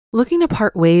Looking to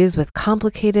part ways with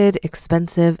complicated,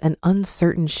 expensive, and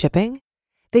uncertain shipping?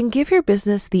 Then give your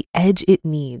business the edge it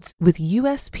needs with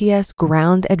USPS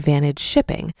Ground Advantage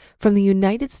shipping from the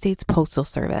United States Postal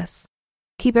Service.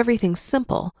 Keep everything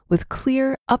simple with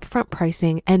clear, upfront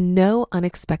pricing and no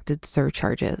unexpected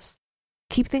surcharges.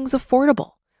 Keep things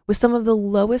affordable with some of the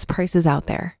lowest prices out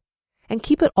there. And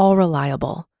keep it all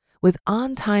reliable with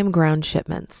on-time ground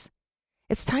shipments.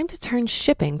 It's time to turn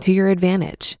shipping to your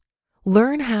advantage.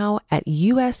 Learn how at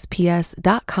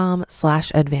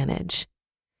USPS.com/advantage.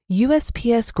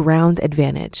 USPS Ground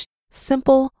Advantage.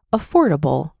 Simple,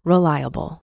 affordable,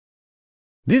 reliable.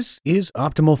 This is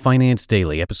Optimal Finance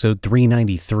Daily, episode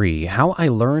 393, How I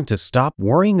Learned to Stop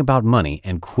Worrying About Money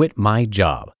and Quit My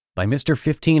Job, by Mr.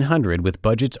 1500 with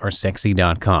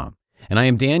BudgetsAreSexy.com. And I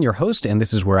am Dan, your host, and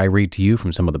this is where I read to you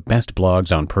from some of the best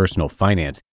blogs on personal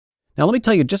finance. Now, let me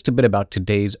tell you just a bit about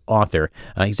today's author.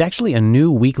 He's actually a new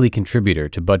weekly contributor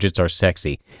to Budgets Are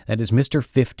Sexy. That is Mr.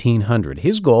 1500.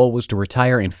 His goal was to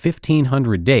retire in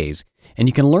 1,500 days, and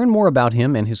you can learn more about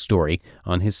him and his story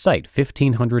on his site,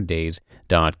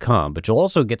 1500days.com. But you'll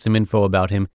also get some info about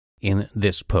him in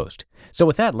this post. So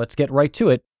with that, let's get right to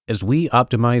it as we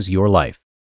optimize your life.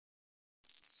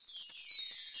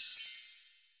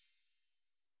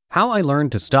 How I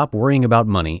Learned to Stop Worrying About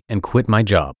Money and Quit My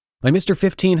Job, by Mr.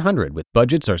 1500 with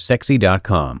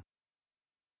BudgetsAreSexy.com.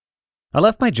 I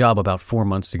left my job about 4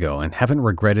 months ago and haven't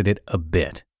regretted it a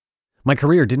bit. My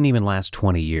career didn't even last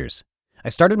 20 years. I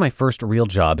started my first real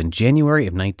job in January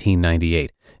of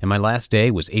 1998, and my last day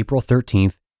was April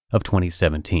 13th of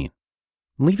 2017.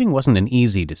 Leaving wasn't an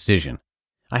easy decision.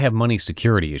 I have money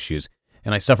security issues,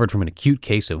 and I suffered from an acute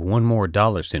case of one more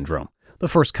dollar syndrome, the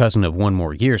first cousin of one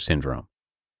more year syndrome.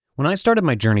 When I started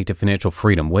my journey to financial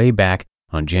freedom way back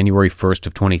on January 1st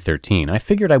of 2013, I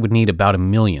figured I would need about $1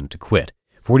 million to quit,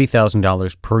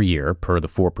 $40,000 per year per the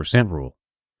 4% rule.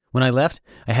 When I left,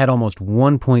 I had almost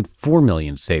 $1.4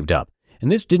 million saved up, and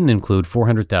this didn't include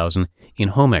 $400,000 in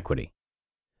home equity.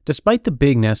 Despite the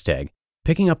big nest egg,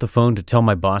 picking up the phone to tell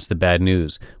my boss the bad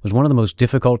news was one of the most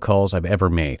difficult calls I've ever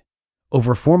made.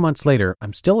 Over 4 months later,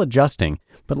 I'm still adjusting,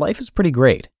 but life is pretty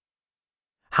great.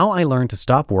 How I Learned to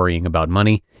Stop Worrying About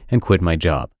Money and Quit My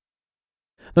Job.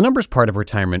 The numbers part of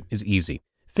retirement is easy.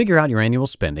 Figure out your annual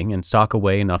spending and sock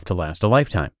away enough to last a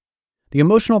lifetime. The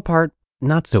emotional part,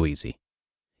 not so easy.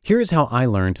 Here is how I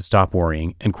learned to stop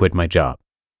worrying and quit my job.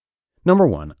 Number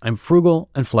 1, I'm frugal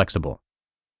and flexible.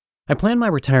 I plan my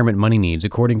retirement money needs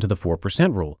according to the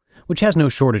 4% rule, which has no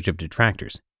shortage of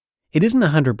detractors. It isn't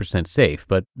 100% safe,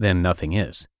 but then nothing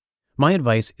is. My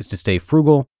advice is to stay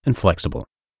frugal and flexible.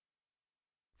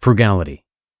 Frugality.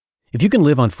 If you can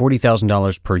live on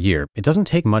 $40,000 per year, it doesn't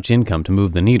take much income to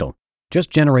move the needle. Just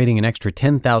generating an extra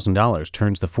 $10,000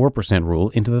 turns the 4% rule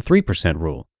into the 3%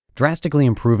 rule, drastically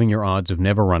improving your odds of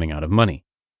never running out of money.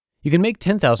 You can make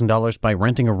 $10,000 by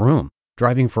renting a room,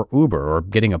 driving for Uber, or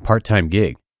getting a part-time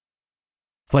gig.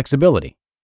 Flexibility.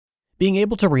 Being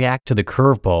able to react to the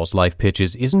curveballs life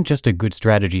pitches isn't just a good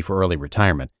strategy for early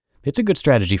retirement, it's a good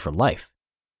strategy for life.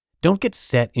 Don't get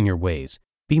set in your ways.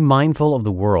 Be mindful of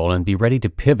the world and be ready to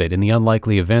pivot in the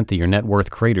unlikely event that your net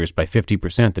worth craters by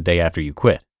 50% the day after you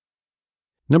quit.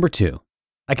 Number 2,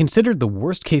 I considered the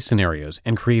worst case scenarios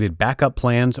and created backup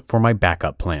plans for my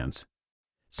backup plans.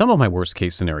 Some of my worst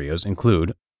case scenarios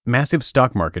include massive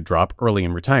stock market drop early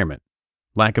in retirement,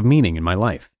 lack of meaning in my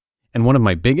life, and one of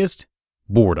my biggest,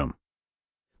 boredom.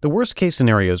 The worst case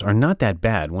scenarios are not that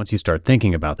bad once you start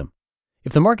thinking about them.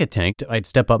 If the market tanked, I'd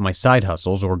step up my side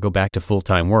hustles or go back to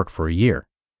full-time work for a year.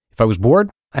 If I was bored,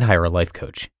 I'd hire a life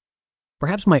coach.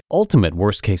 Perhaps my ultimate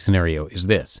worst-case scenario is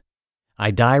this.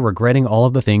 I die regretting all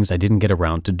of the things I didn't get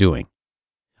around to doing.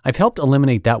 I've helped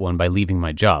eliminate that one by leaving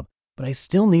my job, but I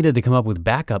still needed to come up with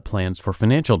backup plans for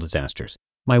financial disasters.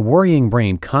 My worrying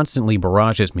brain constantly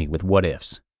barrages me with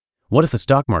what-ifs. What if the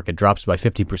stock market drops by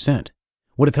 50%?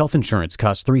 What if health insurance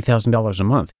costs $3,000 a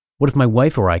month? What if my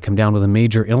wife or I come down with a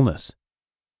major illness?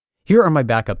 Here are my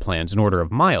backup plans in order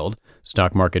of mild,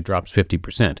 stock market drops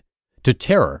 50%, to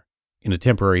terror, in a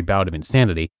temporary bout of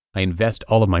insanity, I invest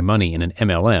all of my money in an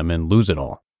MLM and lose it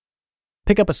all.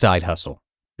 Pick up a side hustle,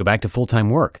 go back to full-time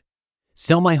work,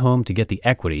 sell my home to get the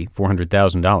equity,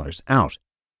 $400,000, out,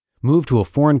 move to a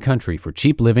foreign country for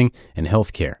cheap living and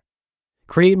health care,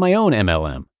 create my own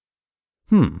MLM.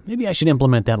 Maybe I should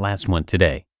implement that last one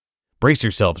today. Brace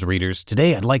yourselves, readers.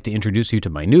 Today I'd like to introduce you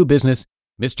to my new business,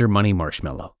 Mr. Money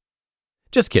Marshmallow.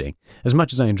 Just kidding. As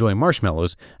much as I enjoy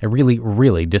marshmallows, I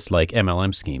really dislike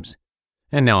MLM schemes.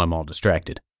 And now I'm all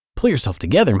distracted. Pull yourself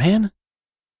together, man.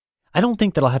 I don't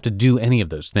think that I'll have to do any of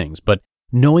those things, but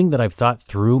knowing that I've thought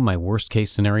through my worst-case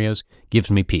scenarios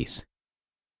gives me peace.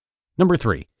 Number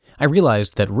 3, I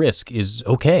realized that risk is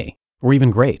okay, or even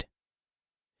great.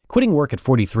 Quitting work at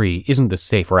 43 isn't the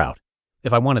safe route.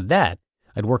 If I wanted that,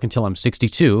 I'd work until I'm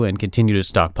 62 and continue to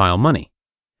stockpile money.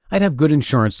 I'd have good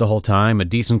insurance the whole time, a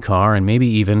decent car, and maybe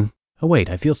even, oh wait,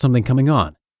 I feel something coming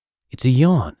on. It's a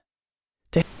yawn.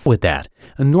 To hell with that.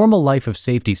 A normal life of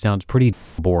safety sounds pretty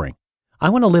boring. I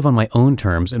want to live on my own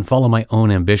terms and follow my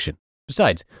own ambition.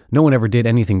 Besides, no one ever did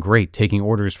anything great taking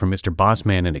orders from Mr.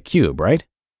 Bossman in a cube, right?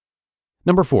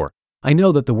 Number 4, I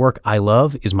know that the work I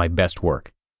love is my best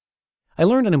work. I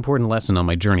learned an important lesson on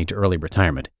my journey to early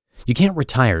retirement. You can't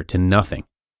retire to nothing.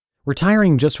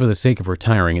 Retiring just for the sake of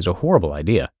retiring is a horrible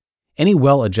idea. Any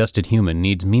well-adjusted human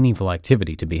needs meaningful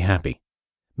activity to be happy.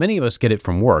 Many of us get it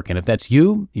from work, and if that's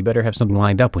you, you better have something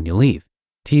lined up when you leave.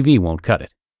 TV won't cut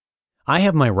it. I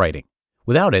have my writing.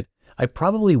 Without it, I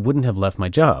probably wouldn't have left my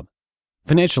job.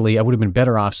 Financially, I would have been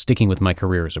better off sticking with my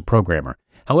career as a programmer.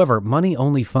 However, money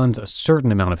only funds a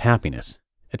certain amount of happiness.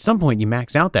 At some point, you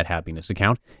max out that happiness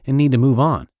account and need to move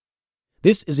on.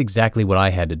 This is exactly what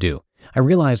I had to do. I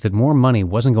realized that more money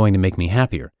wasn't going to make me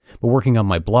happier, but working on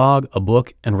my blog, a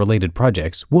book, and related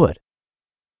projects would.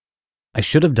 I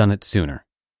should have done it sooner.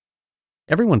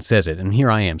 Everyone says it, and here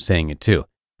I am saying it too.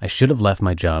 I should have left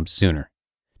my job sooner.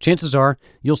 Chances are,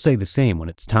 you'll say the same when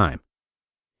it's time.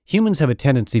 Humans have a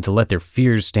tendency to let their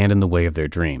fears stand in the way of their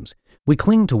dreams. We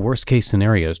cling to worst-case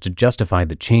scenarios to justify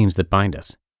the chains that bind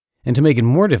us. And to make it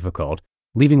more difficult,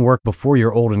 leaving work before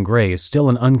you're old and gray is still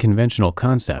an unconventional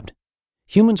concept.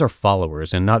 Humans are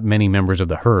followers, and not many members of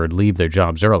the herd leave their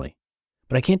jobs early.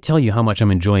 But I can't tell you how much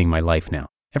I'm enjoying my life now.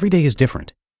 Every day is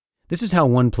different. This is how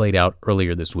one played out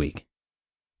earlier this week.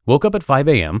 Woke up at 5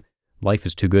 a.m. Life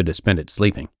is too good to spend it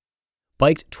sleeping.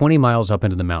 Biked 20 miles up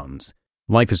into the mountains.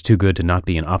 Life is too good to not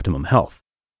be in optimum health.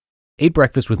 Ate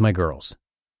breakfast with my girls.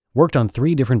 Worked on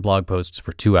 3 different blog posts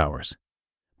for 2 hours.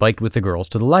 Biked with the girls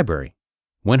to the library.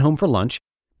 Went home for lunch.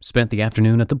 Spent the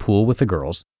afternoon at the pool with the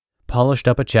girls. Polished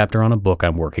up a chapter on a book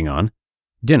I'm working on.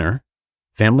 Dinner.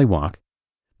 Family walk.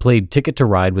 Played Ticket to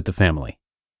Ride with the family.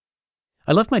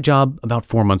 I left my job about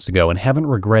 4 months ago and haven't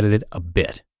regretted it a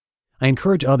bit. I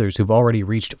encourage others who've already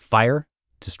reached FIRE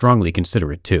to strongly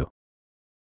consider it too.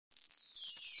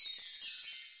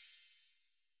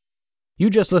 You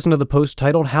just listened to the post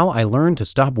titled How I Learned to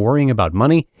Stop Worrying About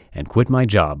Money and Quit My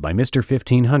Job by Mr.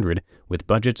 1500 with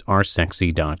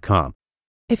budgetsaresexy.com.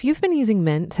 If you've been using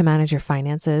Mint to manage your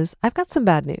finances, I've got some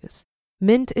bad news.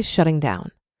 Mint is shutting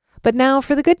down. But now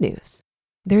for the good news.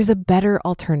 There's a better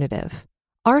alternative.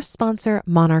 Our sponsor,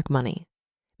 Monarch Money.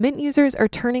 Mint users are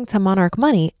turning to Monarch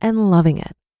Money and loving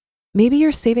it. Maybe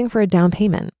you're saving for a down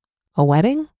payment, a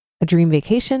wedding, a dream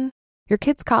vacation, your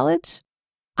kid's college.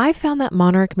 I've found that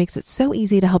Monarch makes it so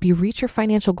easy to help you reach your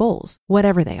financial goals,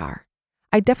 whatever they are.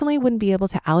 I definitely wouldn't be able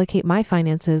to allocate my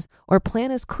finances or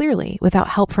plan as clearly without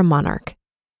help from Monarch.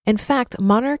 In fact,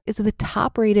 Monarch is the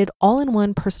top-rated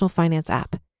all-in-one personal finance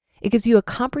app. It gives you a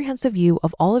comprehensive view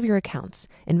of all of your accounts,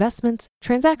 investments,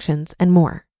 transactions, and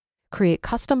more. Create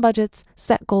custom budgets,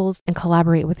 set goals, and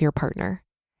collaborate with your partner.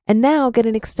 And now get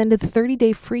an extended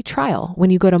 30-day free trial when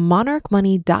you go to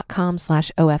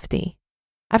monarchmoney.com/OFD.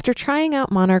 After trying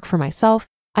out Monarch for myself,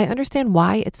 I understand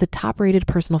why it's the top-rated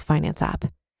personal finance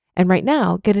app. And right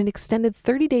now, get an extended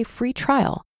 30-day free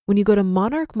trial when you go to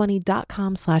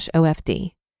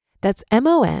monarchmoney.com/OFD. That's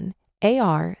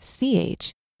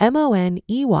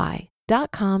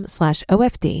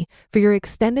monarchmoney.com/OFD for your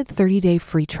extended 30-day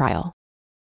free trial.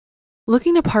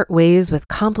 Looking to part ways with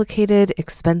complicated,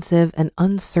 expensive, and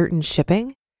uncertain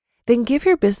shipping? Then give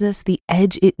your business the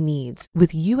edge it needs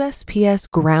with USPS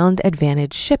Ground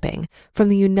Advantage shipping from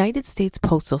the United States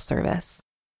Postal Service.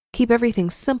 Keep everything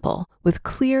simple with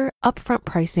clear, upfront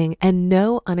pricing and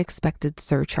no unexpected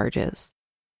surcharges.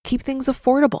 Keep things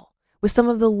affordable with some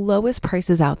of the lowest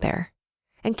prices out there.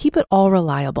 And keep it all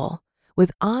reliable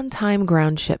with on-time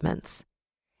ground shipments.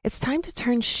 It's time to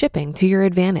turn shipping to your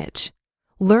advantage.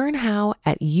 Learn how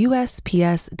at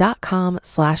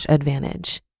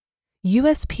USPS.com/advantage.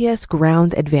 USPS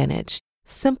Ground Advantage.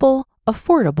 Simple,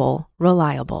 affordable,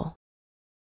 reliable.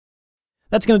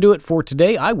 That's going to do it for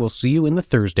today. I will see you in the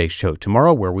Thursday show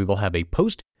tomorrow, where we will have a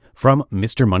post from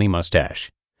Mr. Money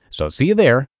Mustache. So see you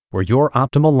there, where your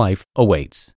optimal life awaits.